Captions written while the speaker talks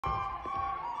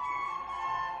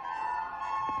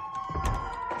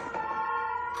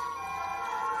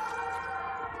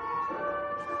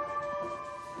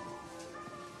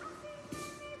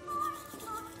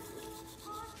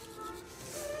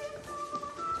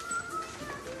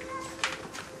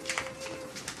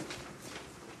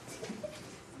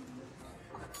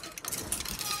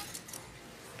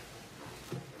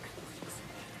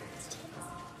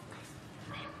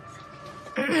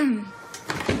What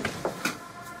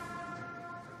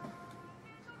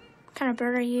kind of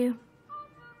bird are you?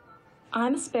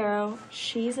 I'm a sparrow.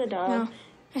 She's a dove. No,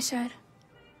 I said,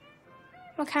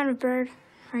 what kind of bird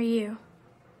are you?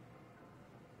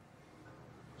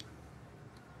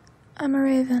 I'm a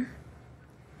raven.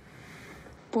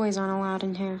 Boys aren't allowed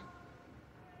in here.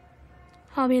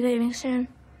 I'll be leaving soon.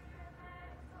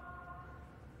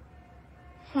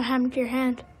 What happened to your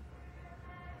hand?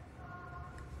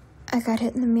 I got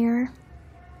hit in the mirror.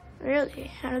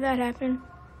 Really? How did that happen?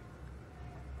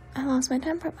 I lost my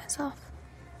temper myself.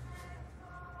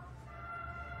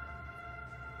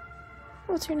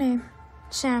 What's your name?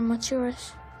 Sam, what's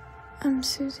yours? I'm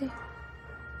Susie.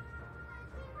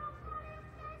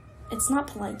 It's not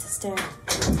polite to stare.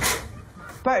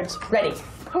 Birds, ready.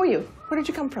 Who are you? Where did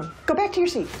you come from? Go back to your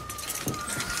seat.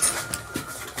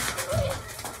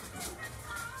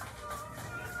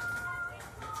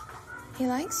 He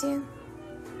likes you.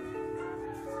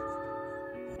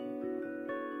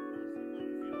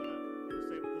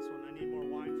 I need more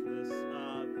wine for this.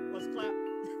 Let's clap.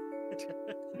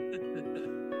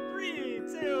 3,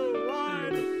 2,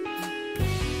 1.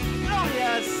 Oh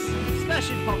yes!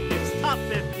 Smashing Pumpkins Top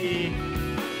 50.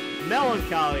 Mellon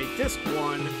Collie, Disc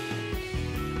 1.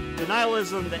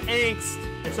 Denialism, the angst.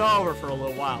 It's over for a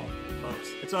little while,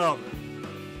 folks. It's over.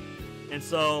 And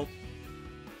so,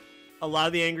 a lot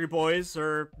of the angry boys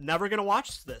are never gonna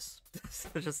watch this.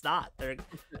 They're just not. They're,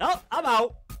 oh, I'm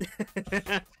out.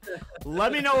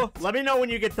 Let me know when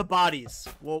you get the bodies.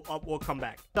 We'll come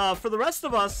back. For the rest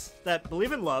of us that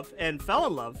believe in love and fell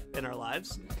in love in our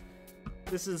lives,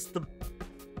 this is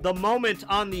the moment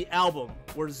on the album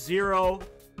where Zero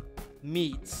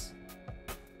meets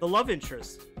the love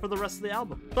interest for the rest of the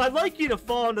album. So I'd like you to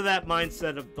fall into that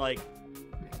mindset of like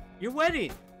your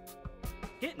wedding.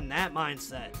 Get in that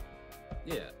mindset.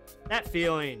 Yeah. That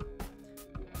feeling.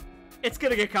 It's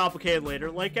gonna get complicated later,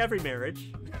 like every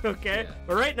marriage. Okay? Yeah.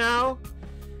 But right now,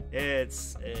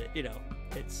 it's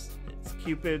it's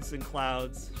cupids and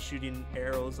clouds shooting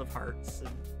arrows of hearts,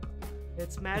 and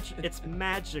it's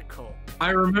magical.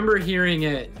 I remember hearing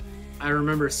it. I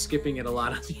remember skipping it a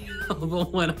lot on the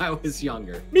album when I was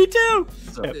younger. Me too.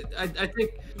 So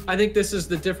I think this is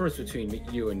the difference between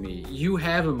you and me. You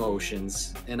have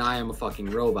emotions, and I am a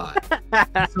fucking robot.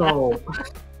 So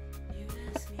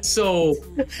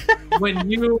when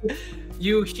you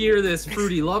hear this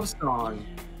fruity love song,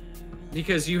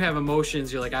 because you have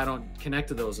emotions, you're like, I don't connect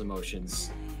to those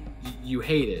emotions. You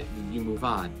hate it. You move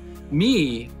on.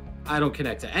 Me, I don't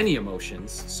connect to any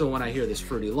emotions. So when I hear this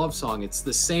fruity love song, it's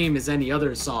the same as any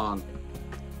other song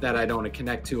that I don't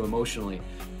connect to emotionally.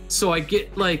 So I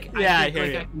get like,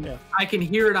 I can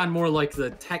hear it on more like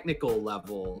the technical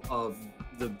level of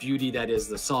the beauty that is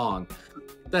the song.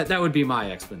 That would be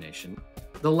my explanation.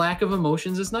 The lack of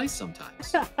emotions is nice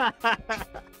sometimes.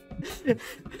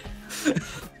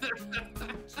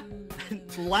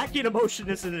 Lacking emotion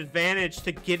is an advantage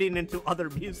to getting into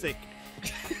other music.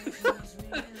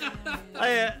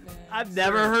 I've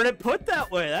never heard it put that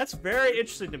way. That's very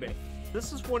interesting to me.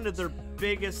 This is one of their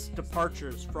biggest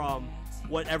departures from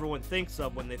what everyone thinks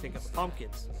of when they think of the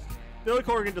Pumpkins. Billy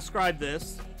Corgan described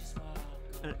this.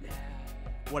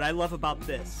 What I love about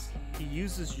this, he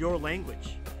uses your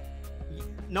language.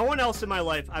 No one else in my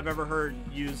life I've ever heard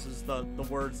uses the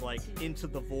words like into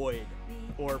the void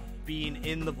or being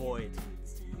in the void.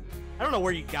 I don't know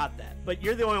where you got that, but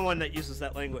you're the only one that uses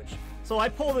that language. So I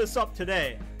pull this up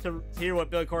today to hear what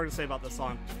Billy Corgan say about this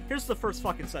song. Here's the first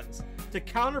fucking sentence. To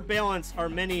counterbalance our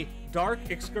many dark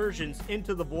excursions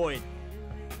into the void.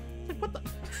 Like, what the?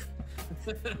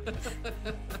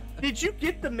 Did you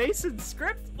get the Mason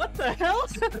script? What the hell?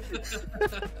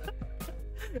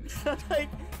 Like,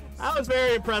 I was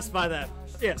very impressed by that.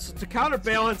 Yeah, so to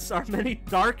counterbalance our many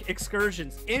dark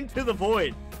excursions into the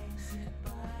void,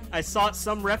 I sought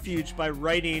some refuge by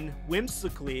writing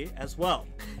whimsically as well.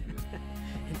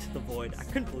 Into the void. I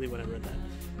couldn't believe when I read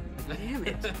that. Damn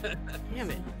it.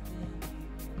 Damn it.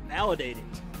 Validating.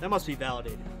 That must be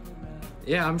validating.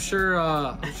 Yeah, I'm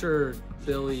sure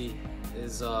Billy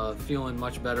is feeling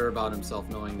much better about himself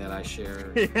knowing that I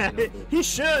share. Yeah, he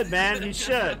should, man. He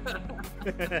should.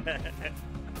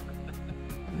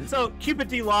 So, Cupid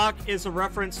De Locke is a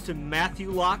reference to Matthew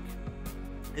Locke.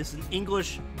 Is an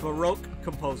English Baroque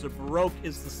composer. Baroque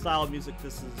is the style of music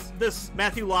this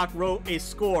Matthew Locke wrote a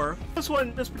score.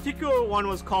 This particular one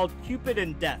was called Cupid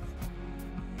and Death.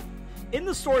 In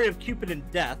the story of Cupid and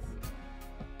Death,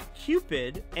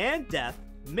 Cupid and Death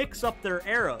mix up their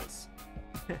arrows.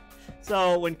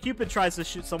 So when Cupid tries to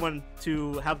shoot someone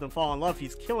to have them fall in love,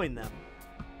 he's killing them.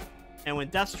 And when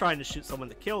Death's trying to shoot someone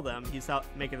to kill them, he's out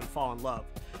making them fall in love.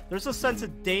 There's a sense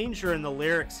of danger in the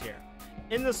lyrics here.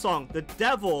 In the song, the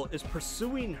devil is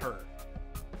pursuing her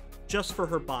just for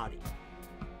her body.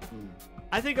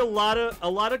 I think a lot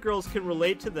of girls can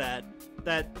relate to that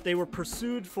they were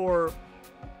pursued for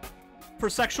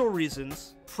sexual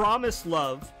reasons, promised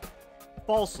love,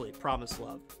 falsely promised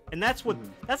love. And that's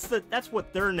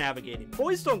what they're navigating.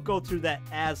 Boys don't go through that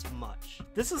as much.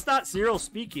 This is not Zero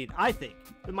speaking, I think,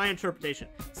 in my interpretation.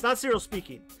 It's not Zero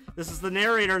speaking. This is the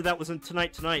narrator that was in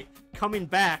Tonight coming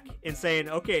back and saying,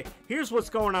 okay, here's what's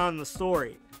going on in the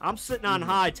story. I'm sitting on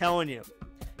high telling you.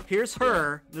 Here's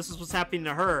her. This is what's happening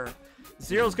to her.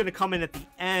 Zero's going to come in at the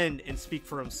end and speak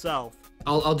for himself.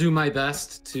 I'll do my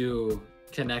best to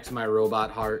connect my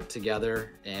robot heart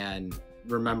together and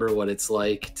remember what it's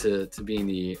like to be in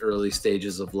the early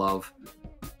stages of love.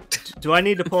 Do I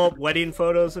need to pull up wedding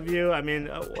photos of you? I mean,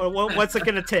 what's it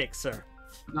going to take, sir?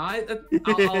 No, I'll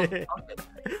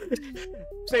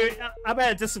So I'm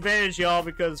at a disadvantage, y'all,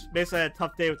 because basically I had a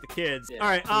tough day with the kids. Yeah. All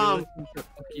right,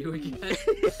 you again.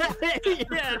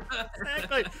 yeah,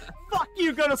 exactly. Fuck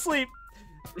you, go to sleep.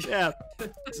 Yeah,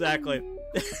 exactly.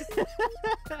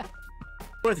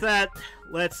 With that,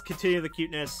 let's continue the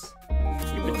cuteness.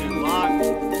 Cupid De Locke.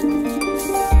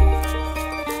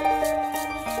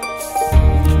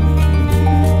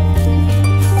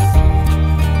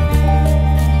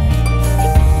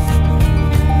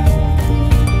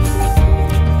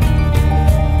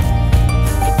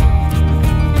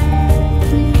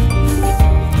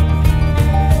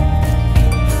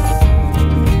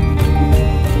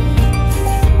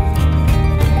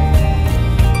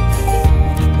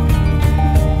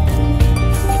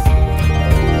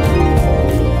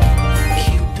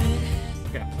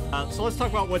 So let's talk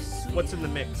about what's in the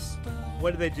mix.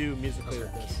 What do they do musically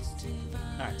with this?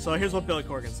 Alright, so here's what Billy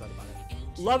Corgan said about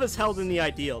it. Love is held in the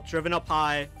ideal, driven up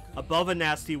high, above a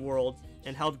nasty world,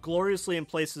 and held gloriously in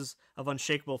places of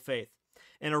unshakable faith.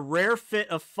 In a rare fit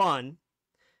of fun,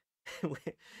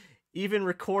 even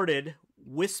recorded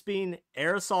wisping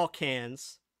aerosol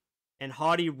cans and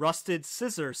haughty rusted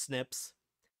scissor snips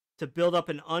to build up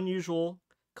an unusual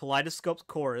kaleidoscope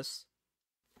chorus.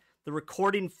 The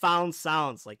recording found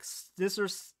sounds like scissor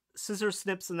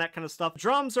snips and that kind of stuff.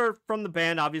 Drums are from the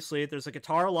band, obviously. There's a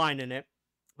guitar line in it,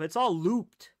 but it's all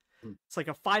looped. It's like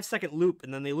a 5-second loop,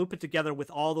 and then they loop it together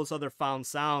with all those other found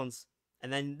sounds.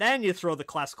 And then you throw the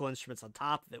classical instruments on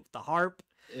top of it with the harp.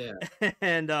 Yeah.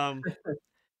 And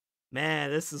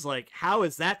man, this is like, how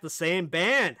is that the same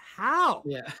band? How?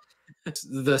 Yeah.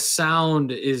 The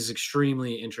sound is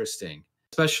extremely interesting,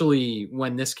 especially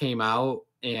when this came out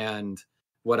and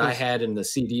what I had in the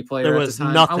CD player. There at was the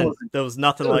time, nothing. There was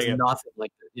nothing like it. Nothing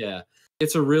like it. Yeah,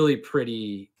 it's a really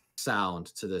pretty sound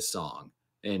to this song,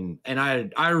 and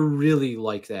I really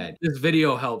like that. This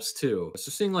video helps too.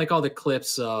 So seeing like all the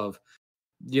clips of,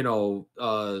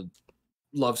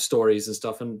 love stories and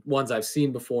stuff, and ones I've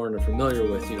seen before and are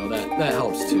familiar with, that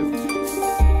helps too.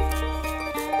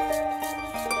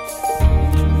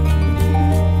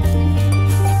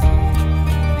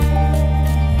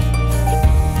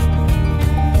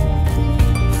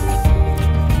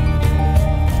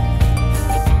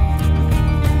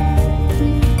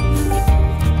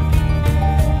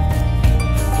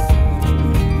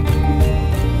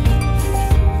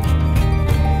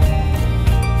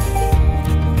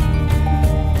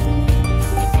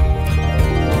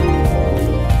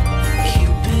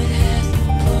 Cupid has the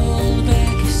bow.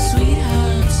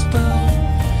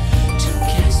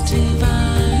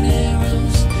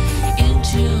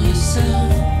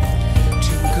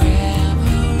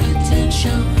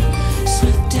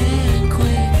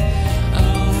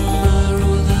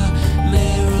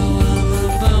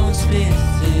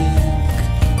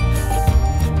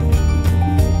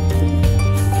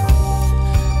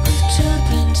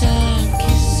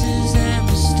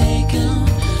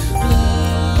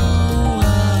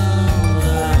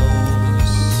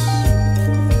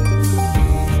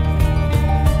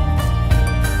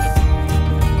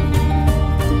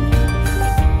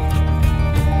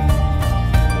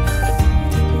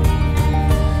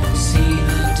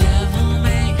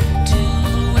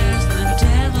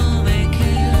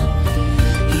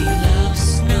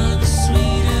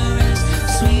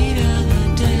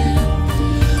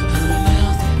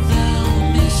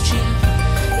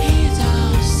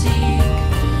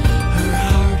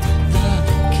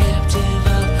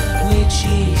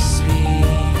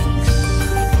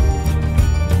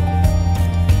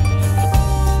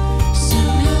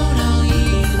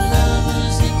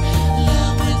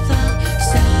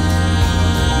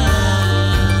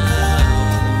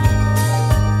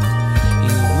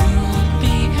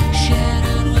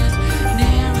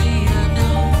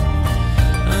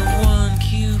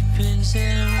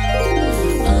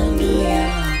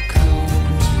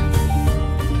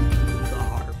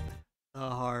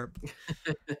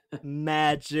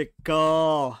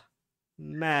 magical.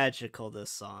 Magical,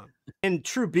 this song. In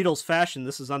true Beatles fashion,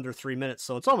 this is under 3 minutes,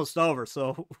 so it's almost over.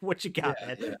 So what you got,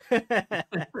 man?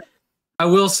 I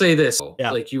will say this.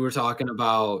 Yeah. Like you were talking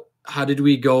about, how did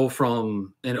we go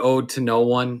from an ode to no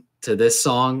one to this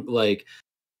song? Like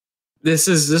this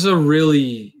is a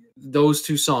really, those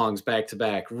two songs back to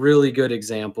back, really good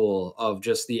example of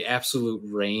just the absolute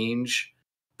range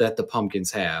that the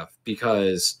Pumpkins have,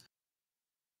 because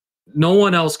no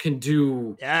one else can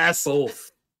do Yes.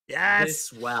 both Yes.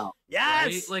 this well.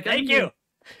 Yes. Right? Like, Thank you.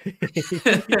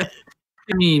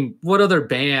 I mean, what other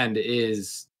band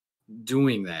is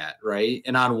doing that, right?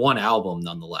 And on one album,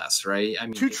 nonetheless, right? I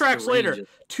mean, Two just tracks the range later. of-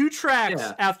 2 tracks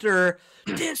Yeah. after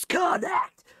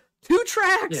Disconnect. 2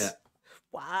 tracks. Yeah.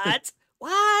 What?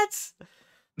 What?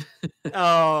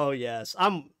 Oh yes, I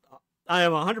am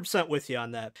 100% with you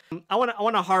on that. I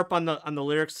want to harp on the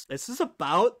lyrics. This is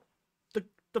about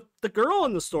the girl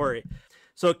in the story.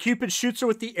 So Cupid shoots her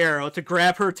with the arrow to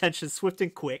grab her attention swift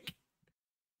and quick.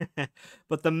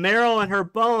 But the marrow in her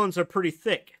bones are pretty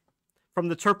thick from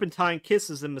the turpentine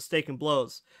kisses and mistaken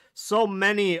blows. So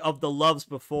many of the loves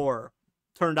before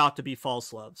turned out to be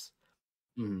false loves.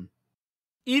 Mhm.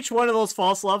 Each one of those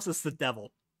false loves is the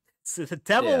devil. So the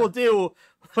devil will do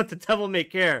what the devil may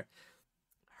care.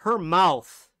 Her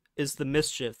mouth is the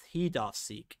mischief he doth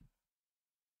seek.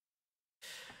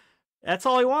 That's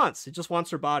all he wants. He just wants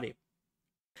her body.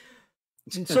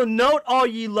 So note, all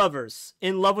ye lovers,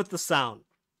 in love with the sound.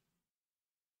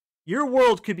 Your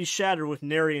world could be shattered with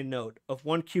nary a note of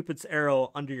one Cupid's arrow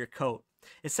under your coat.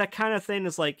 It's that kind of thing.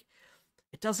 Is like,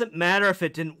 it doesn't matter if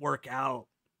it didn't work out.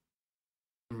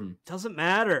 Mhm. Doesn't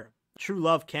matter. True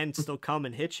love can still come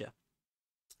and hit you.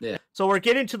 Yeah. So we're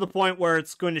getting to the point where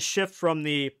it's going to shift from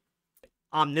the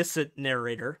omniscient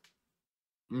narrator.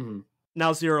 Mhm.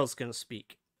 Now Zero's going to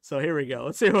speak. So here we go.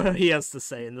 Let's see what he has to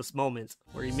say in this moment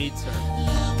where he meets her.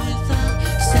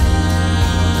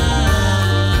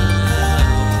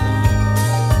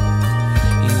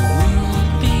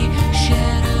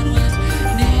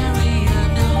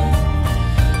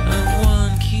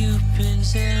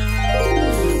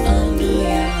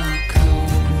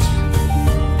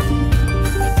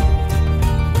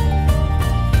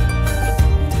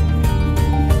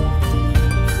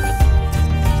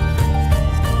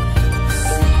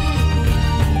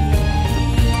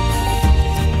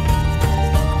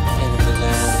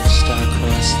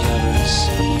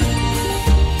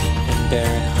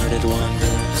 Barren-hearted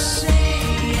wanderers,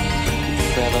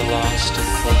 forever lost in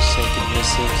forsaken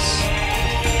missives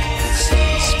and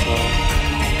Satan's thrall.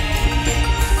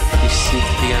 We seek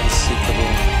the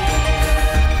unseekable,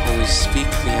 and we speak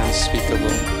the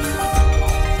unspeakable.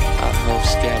 Our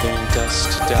hopes gathering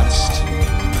dust to dust,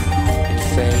 in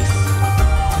faith,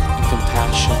 in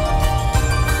compassion,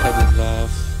 and in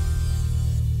love.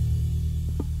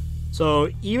 So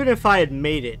even if I had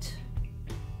made it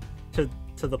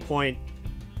to the point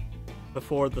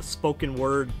before the spoken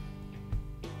word,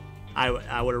 I would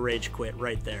have rage quit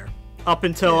right there. Up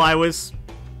until I was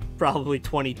probably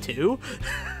 22.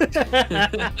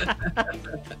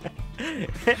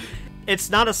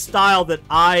 It's not a style that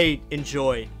I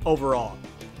enjoy overall,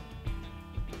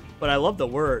 but I love the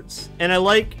words, and I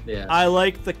like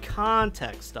the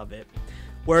context of it,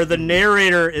 where the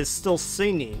narrator is still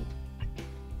singing.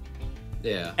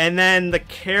 Yeah. And then the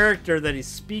character that he's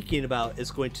speaking about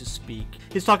is going to speak.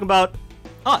 He's talking about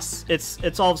us.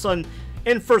 It's all of a sudden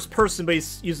in first person, but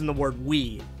he's using the word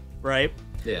we, right?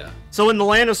 Yeah. So in the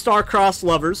land of star-crossed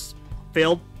lovers,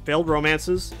 failed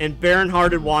romances, and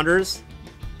barren-hearted wanderers,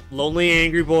 lonely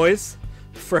angry boys,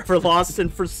 forever lost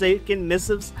and forsaken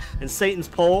missives, and Satan's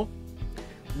pole,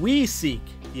 we seek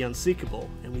the unseekable,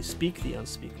 and we speak the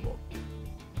unspeakable.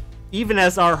 Even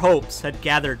as our hopes had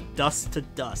gathered dust to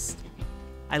dust.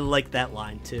 I like that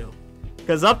line too,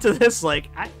 because up to this, like,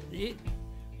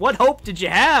 what hope did you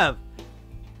have?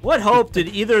 What hope did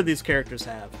either of these characters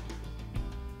have?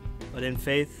 But in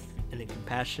faith and in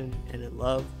compassion and in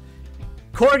love,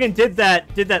 Corrigan did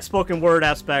that spoken word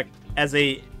aspect as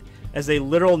a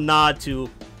literal nod to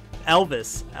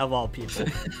Elvis of all people.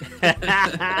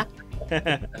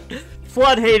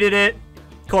 Flood hated it.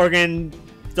 Corrigan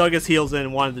dug his heels in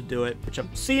and wanted to do it, which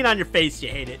I'm seeing on your face. You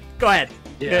hate it. Go ahead.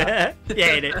 Yeah. You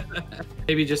hate it.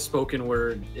 Maybe just spoken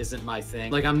word isn't my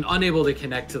thing. Like, I'm unable to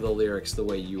connect to the lyrics the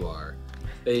way you are.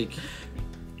 Like,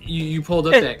 you pulled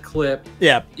up that clip.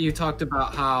 Yeah. You talked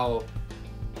about how,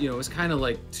 it was kind of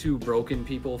like two broken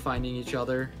people finding each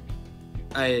other.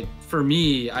 For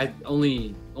me,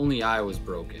 only I was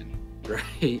broken,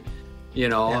 right?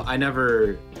 Yeah. I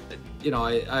never,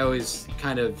 I always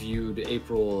kind of viewed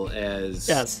April as,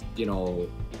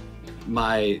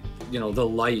 my, the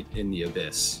light in the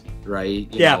abyss, right?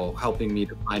 Yeah. Helping me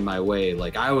to find my way.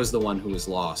 Like, I was the one who was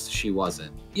lost. She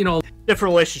wasn't.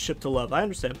 Different relationship to love. I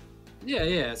understand.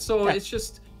 Yeah. So it's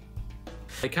just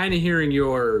like kind of hearing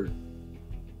your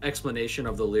explanation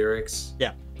of the lyrics.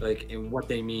 Yeah. Like, and what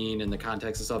they mean and the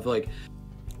context and stuff. Like,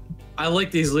 I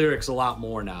like these lyrics a lot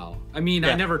more now. I mean,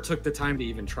 I never took the time to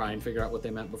even try and figure out what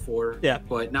they meant before. Yeah.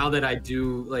 But now that I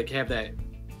do, like, have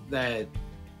that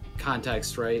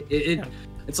context, right?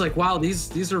 It's like, wow,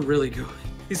 these are really good.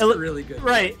 These are really good.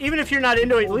 Right. Even if you're not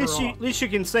into it, at least you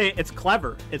can say it's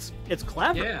clever. It's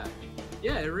clever. Yeah.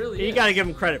 Yeah, it really is. You got to give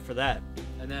them credit for that.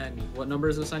 And then, what number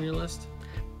is this on your list?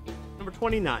 Number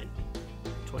 29.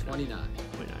 29.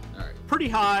 All right. Pretty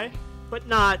high, but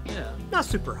not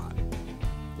super high.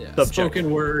 Yeah. Subjective.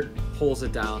 Spoken word pulls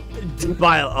it down.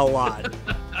 By a lot.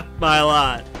 By a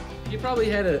lot. You probably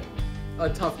had a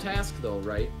tough task, though,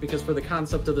 right? Because for the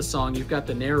concept of the song, you've got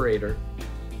the narrator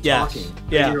talking.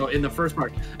 Yeah. In the first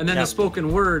part. And then the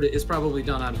spoken word is probably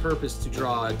done on purpose to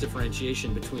draw a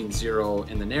differentiation between Zero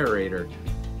and the narrator.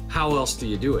 How else do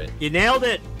you do it? You nailed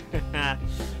it.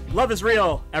 Love is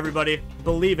real, everybody.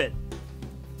 Believe it.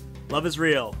 Love is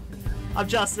real. I'm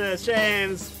Justice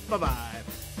James. Bye-bye.